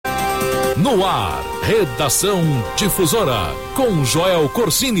No ar, Redação Difusora, com Joel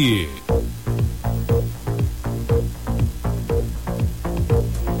Corsini.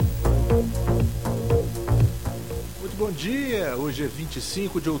 Muito bom dia, hoje é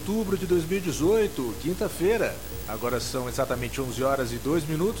 25 de outubro de 2018, quinta-feira. Agora são exatamente 11 horas e 2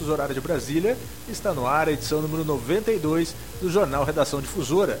 minutos, horário de Brasília. Está no ar a edição número 92 do Jornal Redação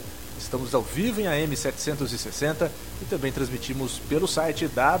Difusora. Estamos ao vivo em AM 760 e também transmitimos pelo site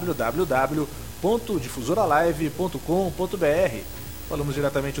www.difusoralive.com.br. Falamos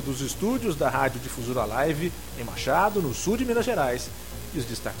diretamente dos estúdios da Rádio Difusora Live em Machado, no sul de Minas Gerais. E os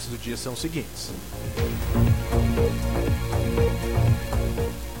destaques do dia são os seguintes.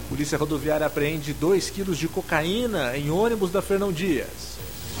 Polícia Rodoviária apreende 2 quilos de cocaína em ônibus da Fernão Dias.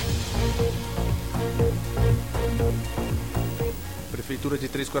 A Prefeitura de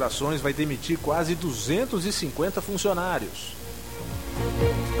Três Corações vai demitir quase 250 funcionários.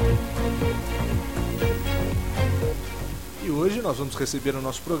 E hoje nós vamos receber no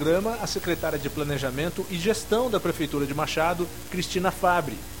nosso programa a secretária de Planejamento e Gestão da Prefeitura de Machado, Cristina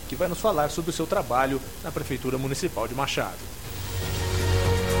Fabbri, que vai nos falar sobre o seu trabalho na Prefeitura Municipal de Machado.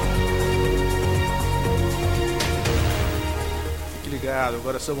 Ligado,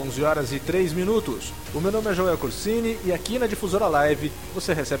 agora são 11 horas e 3 minutos. O meu nome é Joel Corsini e aqui na Difusora Live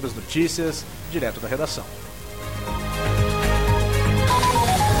você recebe as notícias direto da redação.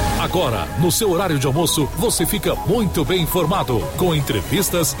 Agora, no seu horário de almoço, você fica muito bem informado com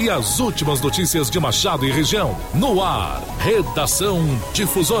entrevistas e as últimas notícias de Machado e região. No ar, Redação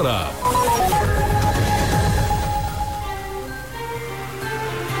Difusora.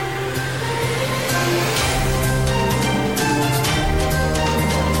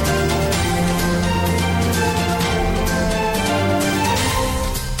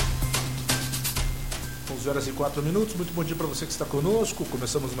 Horas e 4 minutos, muito bom dia para você que está conosco.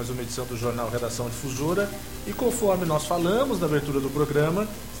 Começamos mais uma edição do Jornal Redação Difusora e conforme nós falamos na abertura do programa,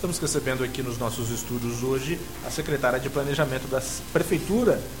 estamos recebendo aqui nos nossos estúdios hoje a secretária de Planejamento da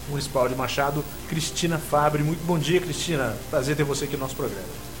Prefeitura Municipal de Machado, Cristina Fabbri. Muito bom dia, Cristina, prazer ter você aqui no nosso programa.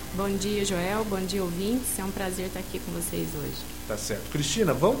 Bom dia, Joel, bom dia, ouvintes, é um prazer estar aqui com vocês hoje. Tá certo.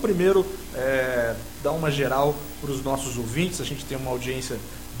 Cristina, vamos primeiro dar uma geral para os nossos ouvintes. A gente tem uma audiência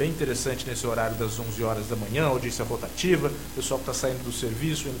bem interessante nesse horário das 11 horas da manhã, audiência rotativa, pessoal que está saindo do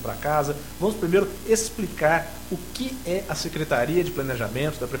serviço, indo para casa. Vamos primeiro explicar o que é a Secretaria de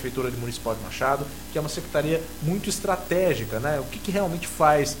Planejamento da Prefeitura Municipal de Machado, que é uma secretaria muito estratégica, né? O que realmente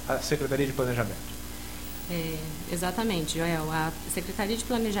faz a Secretaria de Planejamento? Exatamente, Joel. A Secretaria de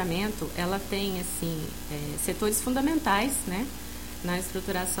Planejamento, ela tem assim, setores fundamentais, né, na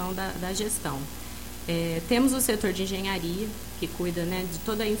estruturação da gestão. Temos o setor de engenharia, que cuida, né, de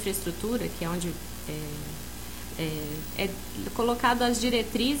toda a infraestrutura, que é onde é colocado as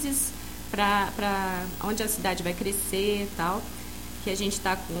diretrizes para onde a cidade vai crescer e tal, que a gente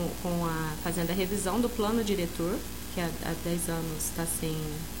está fazendo a revisão do plano diretor, que há 10 anos está sem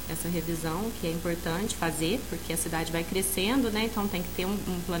essa revisão, que é importante fazer, porque a cidade vai crescendo, né, então tem que ter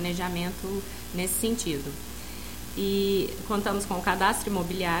um planejamento nesse sentido. E contamos com o cadastro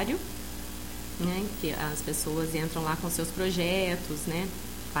imobiliário, né, que as pessoas entram lá com seus projetos, né,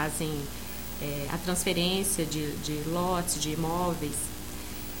 fazem a transferência de lotes, de imóveis.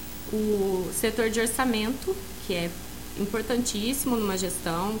 O setor de orçamento, que é importantíssimo numa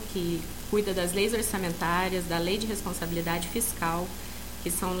gestão, que cuida das leis orçamentárias, da lei de responsabilidade fiscal, que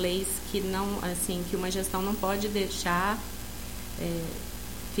são leis que que uma gestão não pode deixar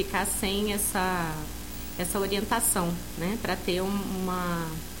ficar sem essa orientação, né, para ter uma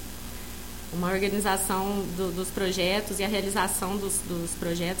organização dos projetos e a realização dos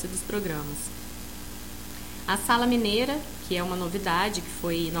projetos e dos programas. A Sala Mineira, que é uma novidade, que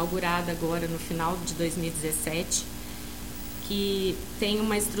foi inaugurada agora no final de 2017, que tem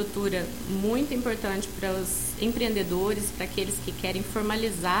uma estrutura muito importante para os empreendedores, para aqueles que querem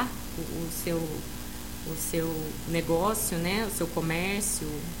formalizar o seu negócio, né, o seu comércio,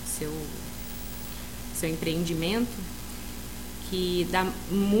 o seu empreendimento, que dá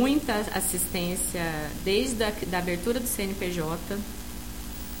muita assistência desde a abertura do CNPJ,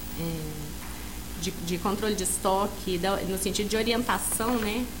 de controle de estoque, no sentido de orientação,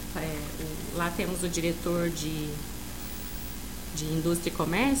 né? Lá temos o diretor de Indústria e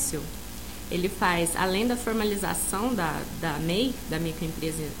Comércio. Ele faz, além da formalização da MEI, da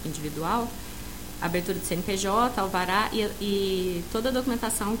microempresa individual, abertura do CNPJ, alvará e toda a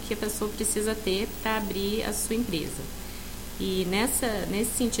documentação que a pessoa precisa ter para abrir a sua empresa. E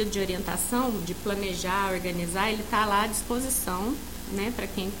nesse sentido de orientação, de planejar, organizar, ele está lá à disposição, né, para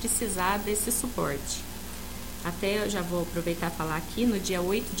quem precisar desse suporte. Até eu já vou aproveitar e falar aqui, no dia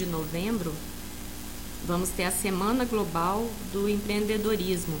 8 de novembro, vamos ter a Semana Global do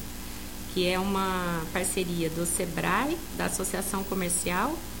Empreendedorismo, que é uma parceria do SEBRAE, da Associação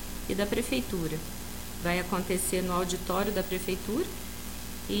Comercial e da Prefeitura. Vai acontecer no auditório da Prefeitura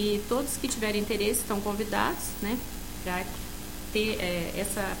e todos que tiverem interesse estão convidados, né, para ter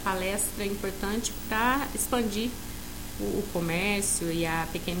essa palestra importante para expandir o comércio e a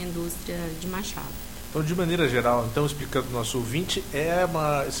pequena indústria de Machado. Então, de maneira geral, então, explicando para o nosso ouvinte, é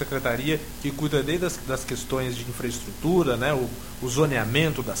uma secretaria que cuida desde das questões de infraestrutura, né, o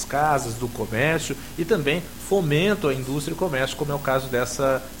zoneamento das casas, do comércio e também fomento à indústria e comércio, como é o caso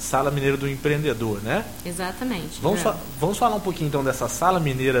dessa Sala Mineira do Empreendedor, né? Exatamente. Vamos falar um pouquinho então dessa Sala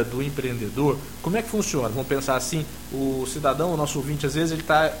Mineira do Empreendedor. Como é que funciona? Vamos pensar assim, o cidadão, o nosso ouvinte, às vezes ele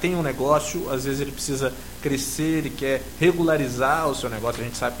tem um negócio, às vezes ele precisa crescer, ele quer regularizar o seu negócio. A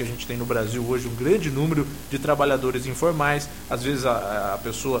gente sabe que a gente tem no Brasil hoje um grande número de trabalhadores informais. Às vezes a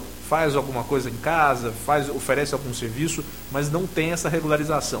pessoa faz alguma coisa em casa, oferece algum serviço, mas não tem essa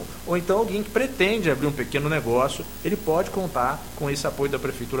regularização. Ou então alguém que pretende abrir um pequeno negócio, ele pode contar com esse apoio da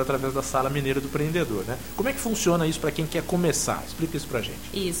Prefeitura através da Sala Mineira do Empreendedor, né? Como é que funciona isso para quem quer começar? Explica isso para a gente.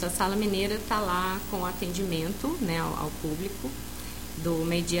 Isso, a Sala Mineira está lá com atendimento, né, ao público, do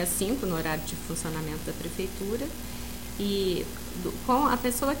meio-dia às 5, no horário de funcionamento da Prefeitura. E com a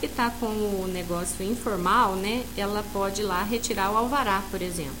pessoa que está com o negócio informal, né, ela pode ir lá retirar o alvará, por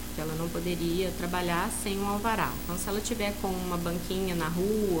exemplo, que ela não poderia trabalhar sem um alvará. Então, se ela tiver com uma banquinha na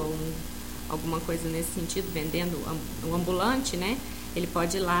rua, alguma coisa nesse sentido, vendendo um ambulante, né, ele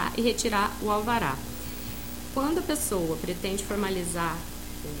pode ir lá e retirar o alvará. Quando a pessoa pretende formalizar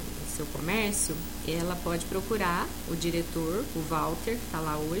o seu comércio, ela pode procurar o diretor, o Walter, que está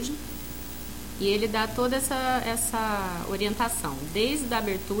lá hoje, e ele dá toda essa orientação, desde a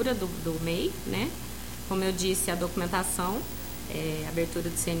abertura do MEI, né? Como eu disse, a documentação, abertura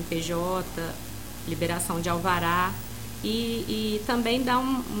do CNPJ, liberação de alvará, e também dá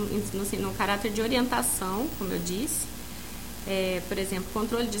no caráter de orientação, como eu disse, por exemplo,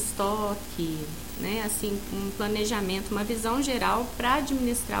 controle de estoque, né? Assim, um planejamento, uma visão geral para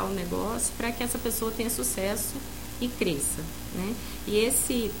administrar o negócio, para que essa pessoa tenha sucesso e cresça, né?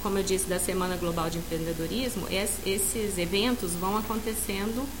 E como eu disse, da Semana Global de Empreendedorismo, esses eventos vão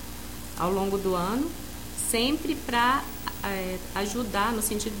acontecendo ao longo do ano, sempre para ajudar, no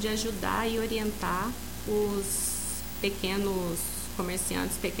sentido de ajudar e orientar os pequenos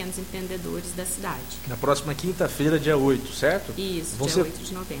comerciantes, pequenos empreendedores da cidade. Na próxima quinta-feira, dia 8, certo? Isso, dia 8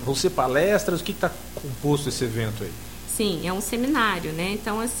 de novembro. Vão ser palestras? O que está composto esse evento aí? Sim, é um seminário, né?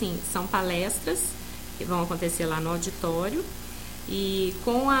 Então, assim, são palestras que vão acontecer lá no auditório e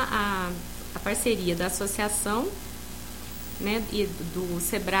com a parceria da associação, né, e do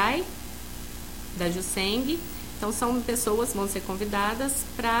SEBRAE, da JUSENG. Então, são pessoas, vão ser convidadas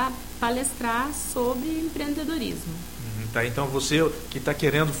para palestrar sobre empreendedorismo. Tá, então você que está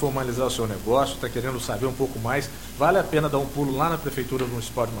querendo formalizar o seu negócio, está querendo saber um pouco mais, vale a pena dar um pulo lá na Prefeitura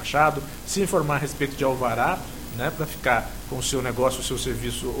Municipal de Machado, se informar a respeito de alvará, né, para ficar com o seu negócio, o seu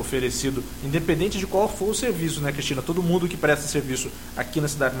serviço oferecido, independente de qual for o serviço, né, Cristina? Todo mundo que presta serviço aqui na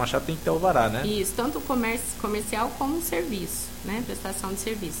cidade de Machado tem que ter alvará, né? Isso, tanto o comércio comercial como o serviço, né? Prestação de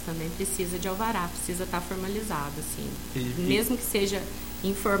serviço também precisa de alvará, precisa estar formalizado, assim. Mesmo que seja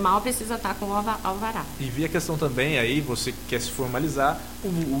informal, precisa estar com o alvará. E vi a questão também aí, você que quer se formalizar,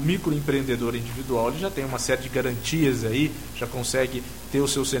 o microempreendedor individual, ele já tem uma série de garantias aí, já consegue ter o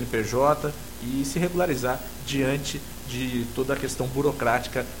seu CNPJ e se regularizar diante de toda a questão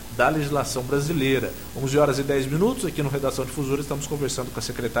burocrática da legislação brasileira. 11h10 aqui no Redação Difusora, estamos conversando com a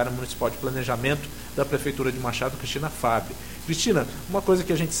secretária municipal de Planejamento da Prefeitura de Machado, Cristina Fábio. Cristina, uma coisa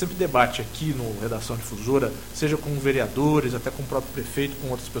que a gente sempre debate aqui no Redação Difusora, seja com vereadores, até com o próprio prefeito, com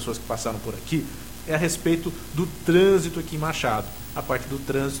outras pessoas que passaram por aqui, é a respeito do trânsito aqui em Machado. A parte do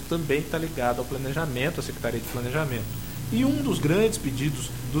trânsito também está ligada ao planejamento, à Secretaria de Planejamento. E um dos grandes pedidos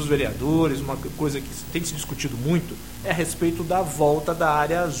dos vereadores, uma coisa que tem se discutido muito, é a respeito da volta da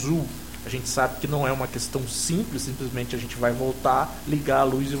área azul. A gente sabe que não é uma questão simples, simplesmente a gente vai voltar, ligar a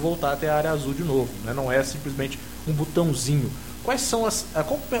luz e voltar até a área azul de novo, né? Não é simplesmente um botãozinho. Qual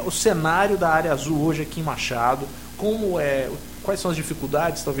é o cenário da área azul hoje aqui em Machado? Quais são as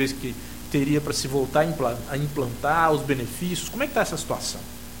dificuldades, talvez, que teria para se voltar a implantar, os benefícios? Como é que está essa situação?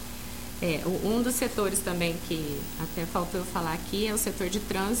 Um dos setores também que até faltou eu falar aqui é o setor de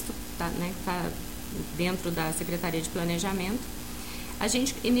trânsito, que está dentro da Secretaria de Planejamento. A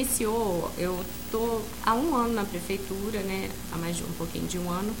gente iniciou, eu estou há um ano na Prefeitura, né, há mais de um pouquinho de um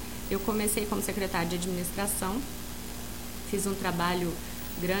ano. Eu comecei como secretária de Administração, fiz um trabalho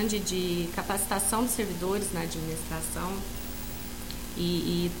grande de capacitação dos servidores na administração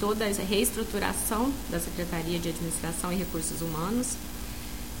e toda a reestruturação da Secretaria de Administração e Recursos Humanos.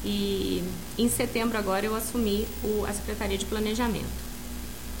 E em setembro agora eu assumi a Secretaria de Planejamento.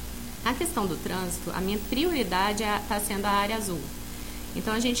 A questão do trânsito, a minha prioridade está sendo a área azul.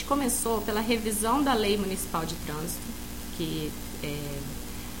 Então a gente começou pela revisão da Lei Municipal de Trânsito, que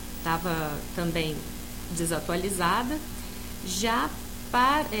estava também desatualizada, já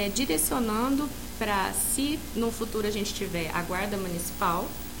direcionando para, se no futuro a gente tiver a Guarda Municipal,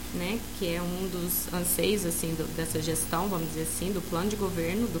 né, que é um dos anseios assim, dessa gestão, vamos dizer assim, do plano de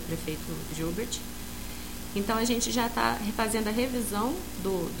governo do prefeito Gilbert. Então a gente já está fazendo a revisão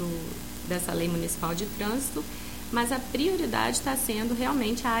dessa Lei Municipal de Trânsito, mas a prioridade está sendo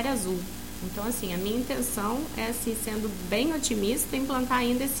realmente a área azul. Então, assim, a minha intenção é, assim, sendo bem otimista, implantar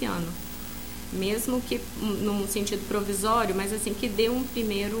ainda esse ano. Mesmo que num sentido provisório, mas assim, que dê um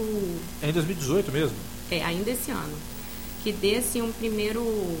primeiro... É em 2018 mesmo? Ainda esse ano. Que dê, assim, um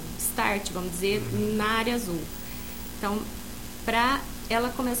primeiro start, vamos dizer, na área azul. Então, para ela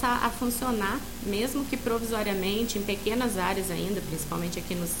começar a funcionar, mesmo que provisoriamente, em pequenas áreas ainda, principalmente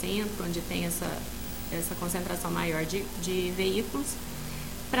aqui no centro, onde tem essa concentração maior de veículos,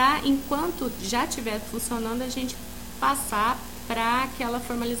 para, enquanto já estiver funcionando, a gente passar para aquela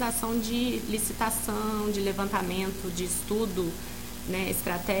formalização de licitação, de levantamento, de estudo, né,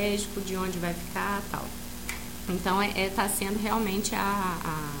 estratégico, de onde vai ficar e tal. Então, está sendo realmente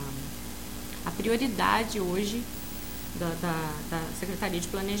a prioridade hoje da Secretaria de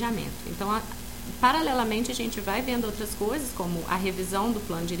Planejamento. Então, paralelamente, a gente vai vendo outras coisas, como a revisão do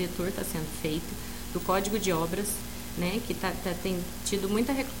plano diretor está sendo feita, do Código de Obras, né, que tem tido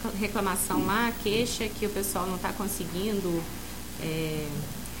muita reclamação lá, queixa que o pessoal não está conseguindo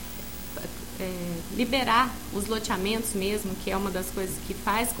liberar os loteamentos mesmo, que é uma das coisas que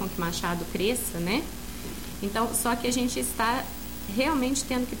faz com que Machado cresça, né? Então, só que a gente está realmente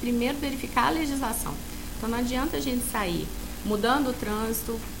tendo que primeiro verificar a legislação. Então, não adianta a gente sair mudando o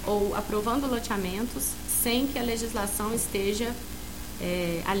trânsito ou aprovando loteamentos sem que a legislação esteja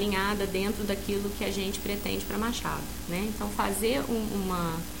alinhada dentro daquilo que a gente pretende para Machado, né? Então, fazer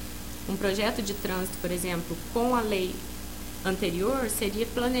um projeto de trânsito, por exemplo, com a lei anterior, seria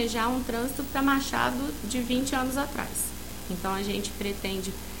planejar um trânsito para Machado de 20 anos atrás. Então, a gente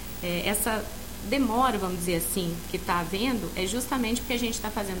pretende essa demora, vamos dizer assim, que está havendo, é justamente porque a gente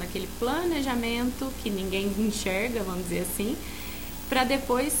está fazendo aquele planejamento que ninguém enxerga, vamos dizer assim, para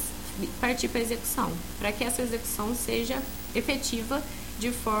depois partir para a execução, para que essa execução seja efetiva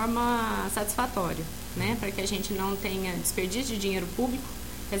de forma satisfatória, né? Para que a gente não tenha desperdício de dinheiro público,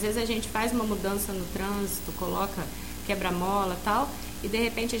 que às vezes a gente faz uma mudança no trânsito, coloca quebra-mola e tal, e de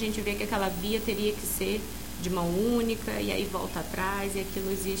repente a gente vê que aquela via teria que ser de mão única, e aí volta atrás, e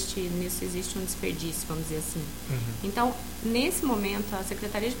nisso existe um desperdício, vamos dizer assim. Então, nesse momento, a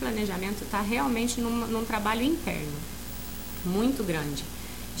Secretaria de Planejamento está realmente num trabalho interno, muito grande,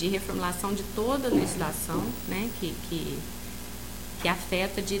 de reformulação de toda a legislação, né, que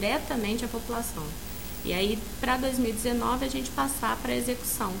afeta diretamente a população. E aí, para 2019, a gente passar para a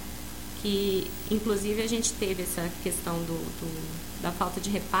execução, que, inclusive, a gente teve essa questão da falta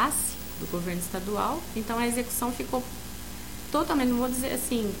de repasse do governo estadual, então a execução ficou totalmente, não vou dizer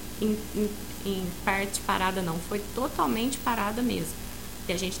assim, em parte parada não, foi totalmente parada mesmo,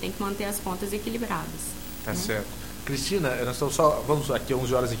 porque a gente tem que manter as contas equilibradas. Tá certo. Cristina, nós vamos aqui a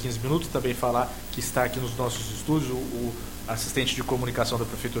 11 horas e 15 minutos também falar que está aqui nos nossos estúdios o assistente de comunicação da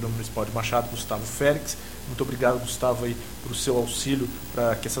Prefeitura Municipal de Machado, Gustavo Félix. Muito obrigado, Gustavo, aí, por seu auxílio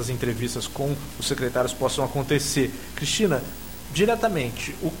para que essas entrevistas com os secretários possam acontecer. Cristina,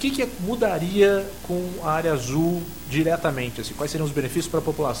 diretamente, o que mudaria com a área azul diretamente? Assim, quais seriam os benefícios para a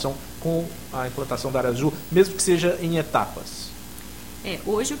população com a implantação da área azul, mesmo que seja em etapas?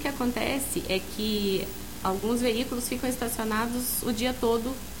 Hoje o que acontece é que alguns veículos ficam estacionados o dia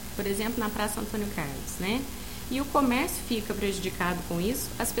todo, por exemplo, na Praça Antônio Carlos, né? E o comércio fica prejudicado com isso,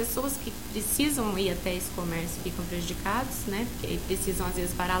 as pessoas que precisam ir até esse comércio ficam prejudicados, né? Porque precisam, às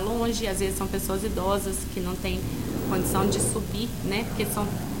vezes, parar longe, às vezes são pessoas idosas que não têm condição de subir, né? Porque são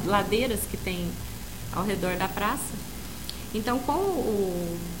ladeiras que tem ao redor da praça. Então, com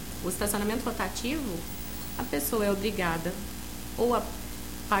o estacionamento rotativo, a pessoa é obrigada ou a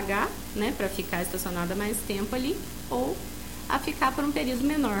pagar, né, para ficar estacionada mais tempo ali, ou a ficar por um período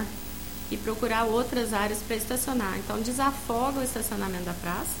menor e procurar outras áreas para estacionar. Então, desafoga o estacionamento da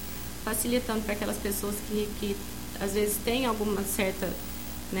praça, facilitando para aquelas pessoas que às vezes têm alguma certa,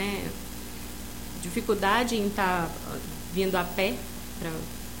 né, dificuldade em estar vindo a pé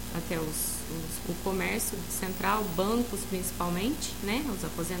até o comércio central, bancos principalmente, né, os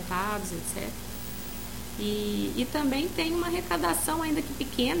aposentados, etc. E também tem uma arrecadação ainda que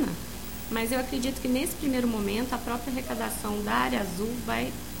pequena, mas eu acredito que nesse primeiro momento a própria arrecadação da Área Azul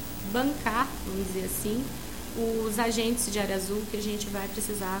vai bancar, vamos dizer assim, os agentes de Área Azul que a gente vai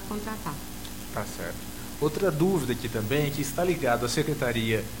precisar contratar. Tá certo. Outra dúvida aqui também é que está ligado à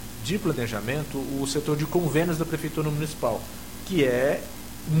Secretaria de Planejamento o setor de convênios da Prefeitura Municipal, que é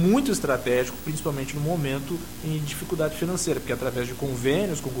muito estratégico, principalmente no momento em dificuldade financeira, porque através de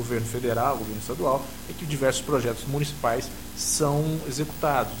convênios com o governo federal, governo estadual, é que diversos projetos municipais são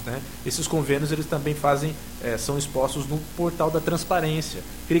executados, né? Esses convênios eles também são expostos no portal da transparência.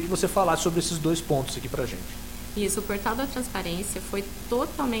 Queria que você falasse sobre esses dois pontos aqui pra gente. Isso, o portal da transparência foi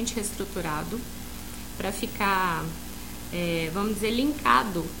totalmente reestruturado para ficar, vamos dizer,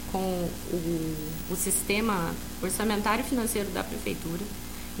 linkado com o sistema orçamentário e financeiro da Prefeitura.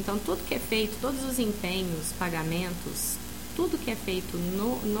 Então, tudo que é feito, todos os empenhos, pagamentos, tudo que é feito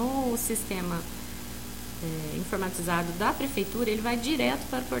no sistema informatizado da Prefeitura, ele vai direto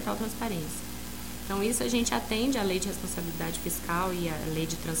para o portal Transparência. Então, isso a gente atende à Lei de Responsabilidade Fiscal e à Lei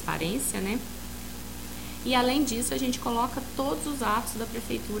de Transparência, né? E, além disso, a gente coloca todos os atos da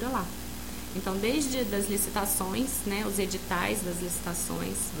Prefeitura lá. Então, desde das licitações, né, os editais das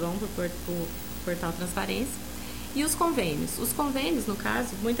licitações vão para o portal Transparência. E os convênios. Os convênios, no caso,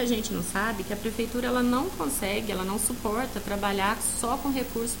 muita gente não sabe que a Prefeitura ela não consegue, ela não suporta trabalhar só com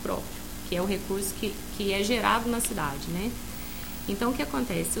recurso próprio, que é o recurso que é gerado na cidade, né? Então, o que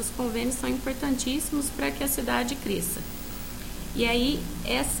acontece? Os convênios são importantíssimos para que a cidade cresça. E aí,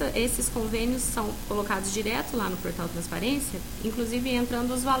 esses convênios são colocados direto lá no portal Transparência, inclusive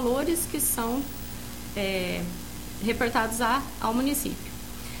entrando os valores que são reportados ao município.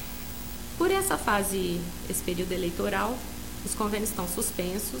 Por essa fase, esse período eleitoral, os convênios estão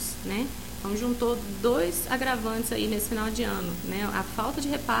suspensos, né? Então, juntou dois agravantes aí nesse final de ano, né? A falta de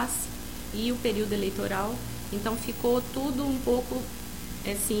repasse e o período eleitoral. Então, ficou tudo um pouco,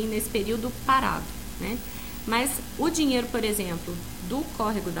 assim, nesse período parado, né? Mas o dinheiro, por exemplo, do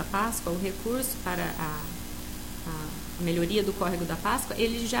Córrego da Páscoa, o recurso para a melhoria do Córrego da Páscoa,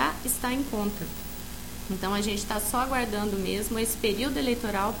 ele já está em conta. Então, a gente está só aguardando mesmo esse período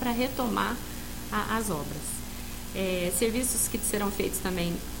eleitoral para retomar as obras. Serviços que serão feitos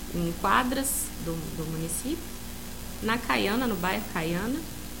também em quadras do município, na Caiana, no bairro Caiana.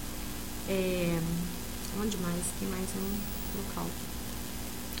 Onde mais? Tem mais um local.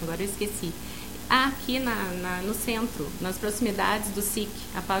 Agora eu esqueci. Aqui no centro, nas proximidades do SIC,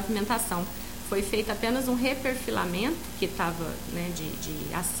 a pavimentação. Foi feito apenas um reperfilamento, que estava, né,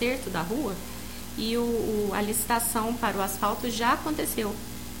 de acerto da rua, e a licitação para o asfalto já aconteceu.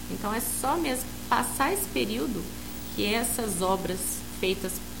 Então, é só mesmo passar esse período que essas obras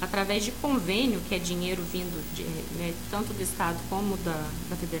feitas através de convênio, que é dinheiro vindo né, tanto do Estado como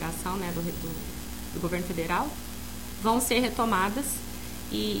da Federação, né, do Governo Federal, vão ser retomadas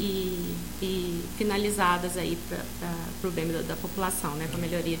e finalizadas aí para o bem da população, né, com a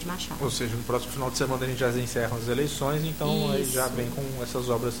melhoria de Machado. Ou seja, no próximo final de semana a gente já encerra as eleições, então aí já vem com essas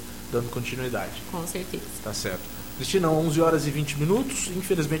obras dando continuidade. Com certeza. Tá certo. Cristina, 11 horas e 20 minutos.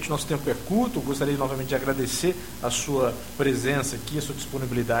 Infelizmente, nosso tempo é curto. Eu gostaria novamente de agradecer a sua presença aqui, a sua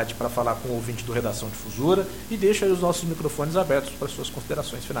disponibilidade para falar com o ouvinte do Redação Difusora e deixo aí os nossos microfones abertos para suas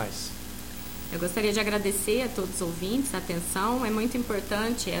considerações finais. Eu gostaria de agradecer a todos os ouvintes a atenção. É muito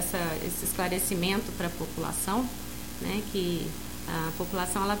importante esse esclarecimento para a população, né, que a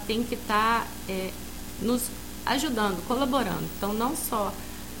população ela tem que estar nos ajudando, colaborando. Então, não só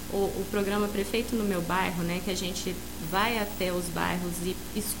o programa Prefeito no Meu Bairro, né, que a gente vai até os bairros e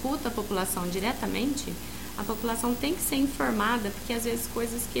escuta a população diretamente, a população tem que ser informada, porque às vezes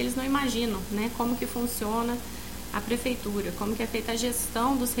coisas que eles não imaginam, né, como que funciona a prefeitura, como que é feita a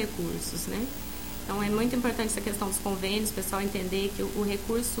gestão dos recursos, né? Então, é muito importante essa questão dos convênios, o pessoal entender que o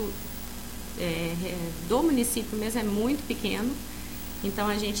recurso do município mesmo é muito pequeno, então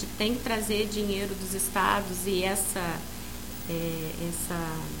a gente tem que trazer dinheiro dos estados e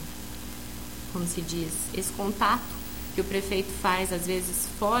como se diz, esse contato que o prefeito faz, às vezes,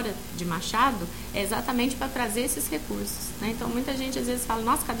 fora de Machado, é exatamente para trazer esses recursos, né? Então, muita gente, às vezes, fala,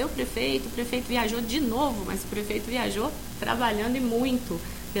 nossa, cadê o prefeito? O prefeito viajou de novo, mas o prefeito viajou trabalhando e muito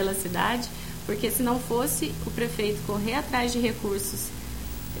pela cidade, porque se não fosse o prefeito correr atrás de recursos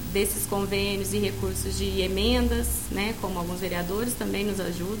desses convênios e recursos de emendas, né, como alguns vereadores também nos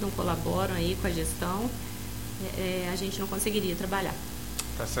ajudam, colaboram aí com a gestão, a gente não conseguiria trabalhar.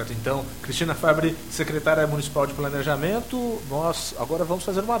 Tá certo, então. Cristina Fabri, secretária municipal de planejamento, nós agora vamos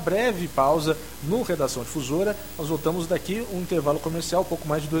fazer uma breve pausa no Redação Difusora. Nós voltamos daqui, um intervalo comercial, pouco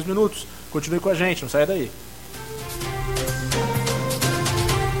mais de 2 minutos. Continue com a gente, não saia daí.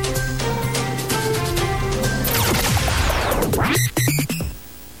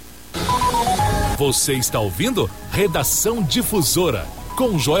 Você está ouvindo Redação Difusora,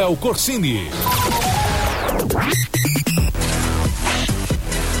 com Joel Corsini.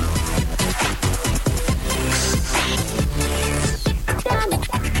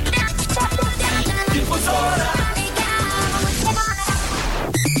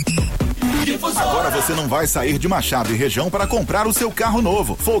 Agora você não vai sair de Machado e região para comprar o seu carro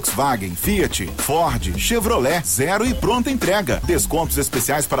novo. Volkswagen, Fiat, Ford, Chevrolet, zero e pronta entrega. Descontos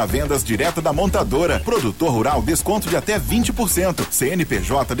especiais para vendas direto da montadora. Produtor rural, desconto de até 20%.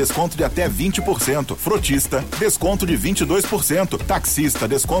 CNPJ, desconto de até 20%. Frotista, desconto de 22%. Taxista,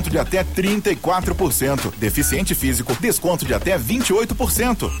 desconto de até 34%. Deficiente físico, desconto de até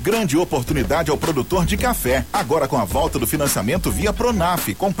 28%. Grande oportunidade ao produtor de café. Agora com a volta do financiamento via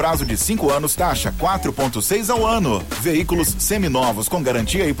Pronaf, com prazo de 5 anos, taxa 4,6 ao ano. Veículos seminovos com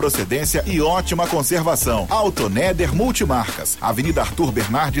garantia e procedência e ótima conservação. Autoneder Multimarcas, Avenida Arthur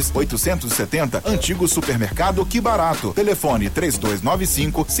Bernardes, 870, Antigo Supermercado Que Barato. Telefone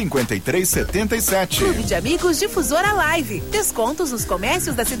 3295-5377. Clube de Amigos Difusora Live. Descontos nos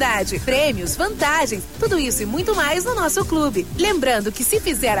comércios da cidade, prêmios, vantagens, tudo isso e muito mais no nosso clube. Lembrando que se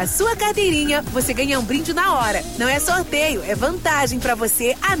fizer a sua carteirinha, você ganha um brinde na hora. Não é sorteio, é vantagem para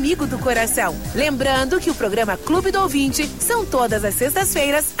você, amigo do coração. Lembrando que o programa Clube do Ouvinte são todas as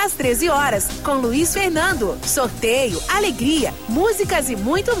sextas-feiras, às 13 horas, com Luiz Fernando. Sorteio, alegria, músicas e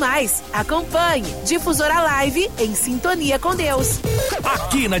muito mais. Acompanhe Difusora Live em sintonia com Deus.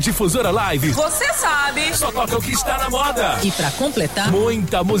 Aqui na Difusora Live, você sabe, só toca o que está na moda. E pra completar,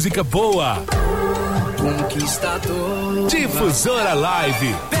 muita música boa. Conquistador. Difusora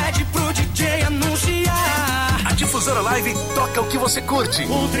Live. Pede pro DJ anunciar. A Difusora Live toca o que você curte.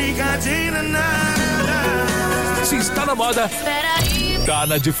 Se está na moda, tá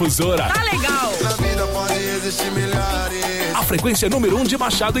na Difusora. Tá legal. Na vida pode existir milhares. A frequência número 1 de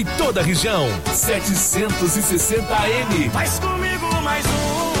Machado em toda a região. 760 AM. Faz comigo mais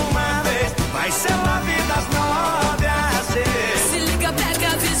uma vez. Vai ser uma vida às 9 às 6. Se liga, pega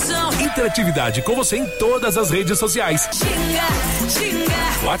a visão. Interatividade com você em todas as redes sociais. Xinga,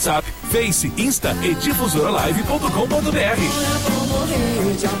 xinga. WhatsApp, Face, Insta e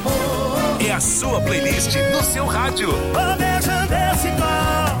difusoralive.com.br. É a sua playlist no seu rádio. Beijando esse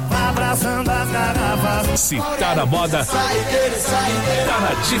copo, abraçando as garrafas. Se tá na moda, tá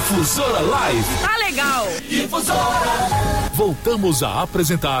na Difusora Live. Tá legal. Difusora. Voltamos a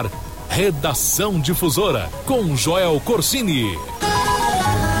apresentar Redação Difusora com Joel Corsini.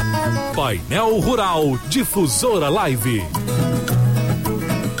 Painel Rural Difusora Live.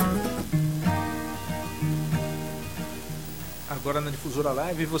 Agora na Difusora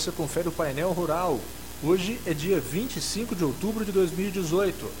Live você confere o painel rural. Hoje é dia 25 de outubro de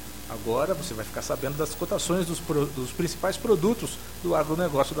 2018. Agora você vai ficar sabendo das cotações dos principais produtos do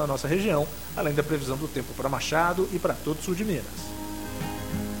agronegócio da nossa região, além da previsão do tempo para Machado e para todo o sul de Minas.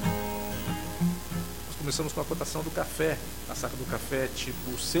 Nós começamos com a cotação do café. A saca do café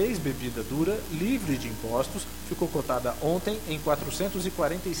tipo 6, bebida dura, livre de impostos, ficou cotada ontem em R$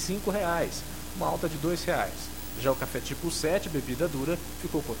 445, uma alta de R$ 2. Já o café tipo 7, bebida dura,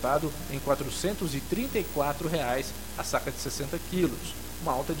 ficou cotado em R$ 434, a saca de 60 quilos,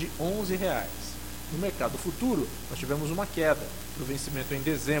 uma alta de R$ 11. No mercado futuro, nós tivemos uma queda. No vencimento em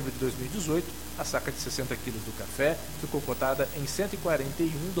dezembro de 2018, a saca de 60 quilos do café ficou cotada em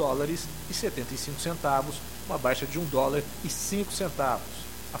 $141,75, uma baixa de $1,05.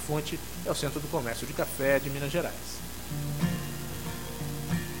 A fonte é o Centro do Comércio de Café de Minas Gerais.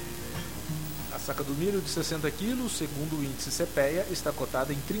 A saca do milho de 60 quilos, segundo o índice CPEA, está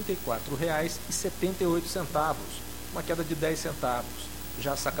cotada em R$ 34,78, uma queda de 10 centavos.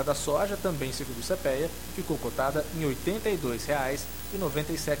 Já a saca da soja, também segundo o CPEA, ficou cotada em R$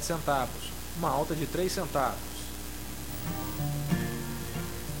 82,97, uma alta de 3 centavos.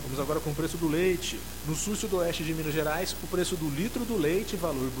 Vamos agora com o preço do leite. No sul e sudoeste de Minas Gerais, o preço do litro do leite,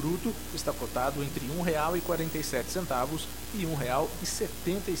 valor bruto, está cotado entre R$ 1,47 e R$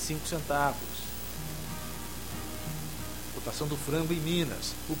 1,75. Cotação do frango em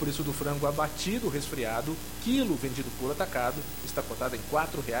Minas. O preço do frango abatido resfriado, quilo vendido por atacado, está cotado em R$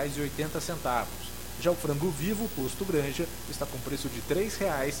 4,80. Já o frango vivo posto Granja está com preço de R$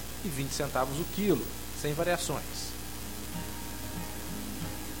 3,20 o quilo, sem variações.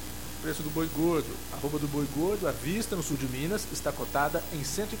 Preço do boi gordo. Arroba do boi gordo à vista no sul de Minas está cotada em R$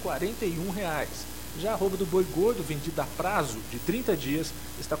 141. Já a arroba do boi gordo vendida a prazo de 30 dias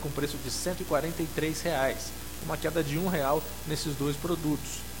está com preço de R$ 143, uma queda de R$1 nesses dois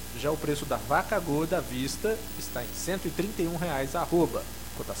produtos. Já o preço da vaca gorda à vista está em R$ 131 a arroba,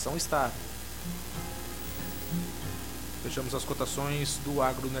 cotação estável. Fechamos as cotações do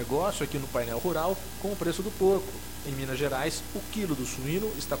agronegócio aqui no painel rural com o preço do porco. Em Minas Gerais, o quilo do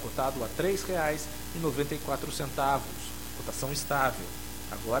suíno está cotado a R$ 3,94, cotação estável.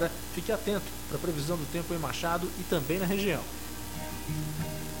 Agora, fique atento para a previsão do tempo em Machado e também na região.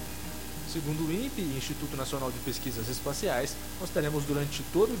 Segundo o INPE, Instituto Nacional de Pesquisas Espaciais, nós teremos durante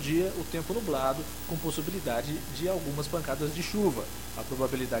todo o dia o tempo nublado, com possibilidade de algumas pancadas de chuva. A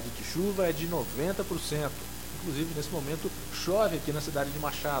probabilidade de chuva é de 90%. Inclusive, nesse momento, chove aqui na cidade de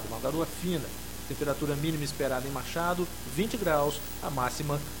Machado, uma garoa fina. Temperatura mínima esperada em Machado, 20 graus, a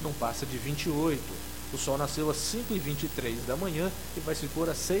máxima não passa de 28. O sol nasceu às 5h23 da manhã e vai se pôr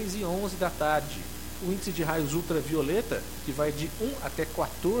às 6h11 da tarde. O índice de raios ultravioleta, que vai de 1 até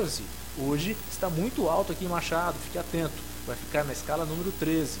 14, hoje está muito alto aqui em Machado, fique atento, vai ficar na escala número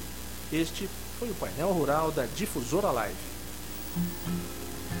 13. Este foi o painel rural da Difusora Live.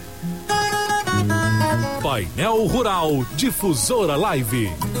 Painel Rural Difusora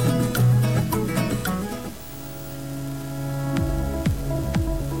Live.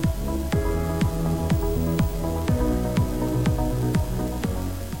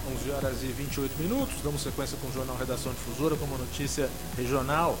 E 28 minutos, damos sequência com o Jornal Redação Difusora com uma notícia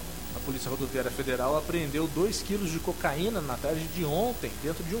regional. A Polícia Rodoviária Federal apreendeu 2 quilos de cocaína na tarde de ontem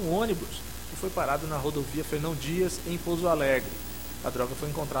dentro de um ônibus que foi parado na rodovia Fernão Dias, em Pouso Alegre. A droga foi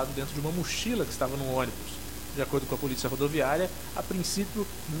encontrada dentro de uma mochila que estava no ônibus. De acordo com a Polícia Rodoviária, a princípio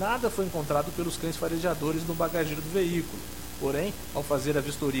nada foi encontrado pelos cães farejadores no bagageiro do veículo. Porém, ao fazer a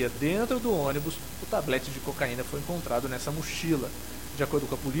vistoria dentro do ônibus, o tablete de cocaína foi encontrado nessa mochila. De acordo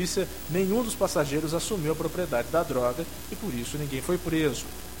com a polícia, nenhum dos passageiros assumiu a propriedade da droga e por isso ninguém foi preso.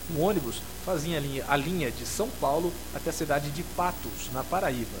 O ônibus fazia a linha de São Paulo até a cidade de Patos, na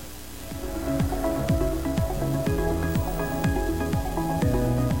Paraíba.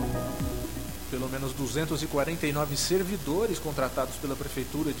 Pelo menos 249 servidores contratados pela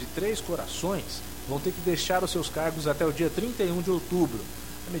Prefeitura de Três Corações vão ter que deixar os seus cargos até o dia 31 de outubro.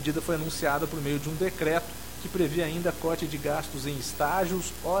 A medida foi anunciada por meio de um decreto que prevê ainda corte de gastos em estágios,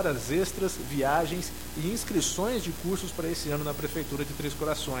 horas extras, viagens e inscrições de cursos para esse ano na Prefeitura de Três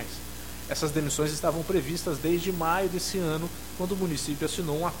Corações. Essas demissões estavam previstas desde maio desse ano, quando o município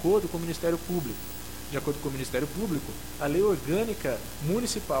assinou um acordo com o Ministério Público. De acordo com o Ministério Público, a lei orgânica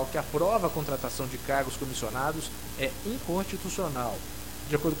municipal que aprova a contratação de cargos comissionados é inconstitucional.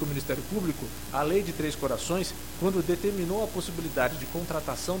 De acordo com o Ministério Público, a Lei de Três Corações, quando determinou a possibilidade de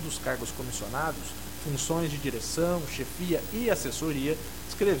contratação dos cargos comissionados, funções de direção, chefia e assessoria,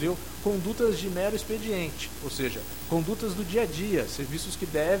 descreveu condutas de mero expediente, ou seja, condutas do dia a dia, serviços que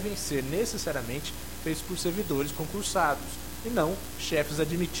devem ser necessariamente feitos por servidores concursados, e não chefes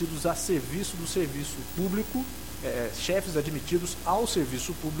admitidos a serviço do serviço público, chefes admitidos ao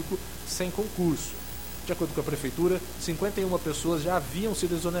serviço público sem concurso. De acordo com a Prefeitura, 51 pessoas já haviam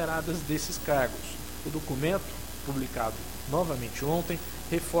sido exoneradas desses cargos. O documento, publicado novamente ontem,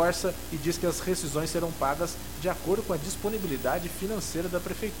 reforça e diz que as rescisões serão pagas de acordo com a disponibilidade financeira da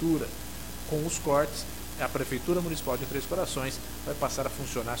Prefeitura. Com os cortes, a Prefeitura Municipal de Três Corações vai passar a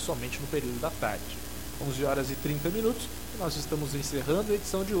funcionar somente no período da tarde. 11h30, e nós estamos encerrando a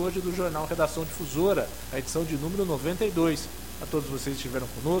edição de hoje do Jornal Redação Difusora, a edição de número 92. A todos vocês que estiveram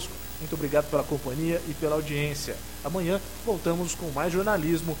conosco, muito obrigado pela companhia e pela audiência. Amanhã voltamos com mais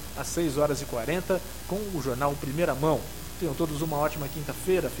jornalismo às 6h40 com o Jornal Primeira Mão. Tenham todos uma ótima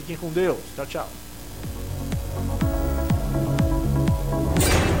quinta-feira, fiquem com Deus. Tchau, tchau.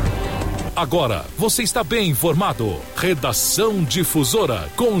 Agora você está bem informado. Redação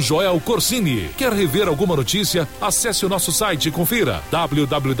Difusora com Joel Corsini. Quer rever alguma notícia? Acesse o nosso site e confira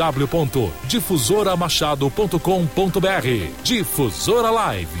www.difusoramachado.com.br. Difusora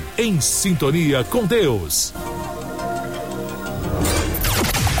Live, em sintonia com Deus.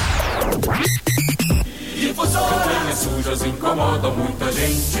 Campanhas sujas incomodam muita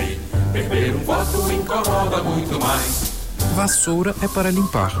gente. Perder um voto incomoda muito mais. Vassoura é para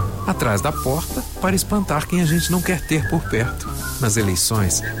limpar, atrás da porta, para espantar quem a gente não quer ter por perto. Nas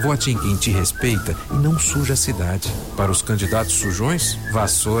eleições, vote em quem te respeita e não suja a cidade. Para os candidatos sujões,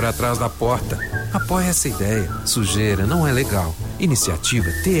 vassoura atrás da porta. Apoie essa ideia. Sujeira não é legal. Iniciativa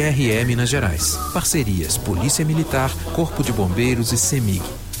TRE Minas Gerais. Parcerias Polícia Militar, Corpo de Bombeiros e CEMIG.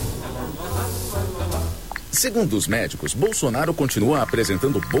 Segundo os médicos, Bolsonaro continua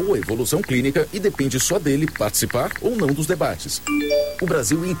apresentando boa evolução clínica e depende só dele participar ou não dos debates. O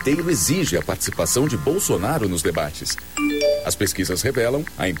Brasil inteiro exige a participação de Bolsonaro nos debates. As pesquisas revelam,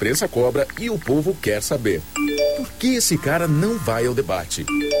 a imprensa cobra e o povo quer saber. Por que esse cara não vai ao debate?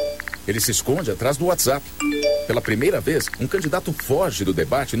 Ele se esconde atrás do WhatsApp. Pela primeira vez, um candidato foge do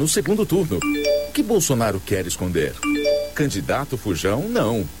debate no segundo turno. O que Bolsonaro quer esconder? Candidato fujão,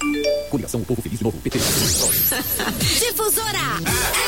 não. Coligação O Povo Feliz de Novo, PT. Difusora!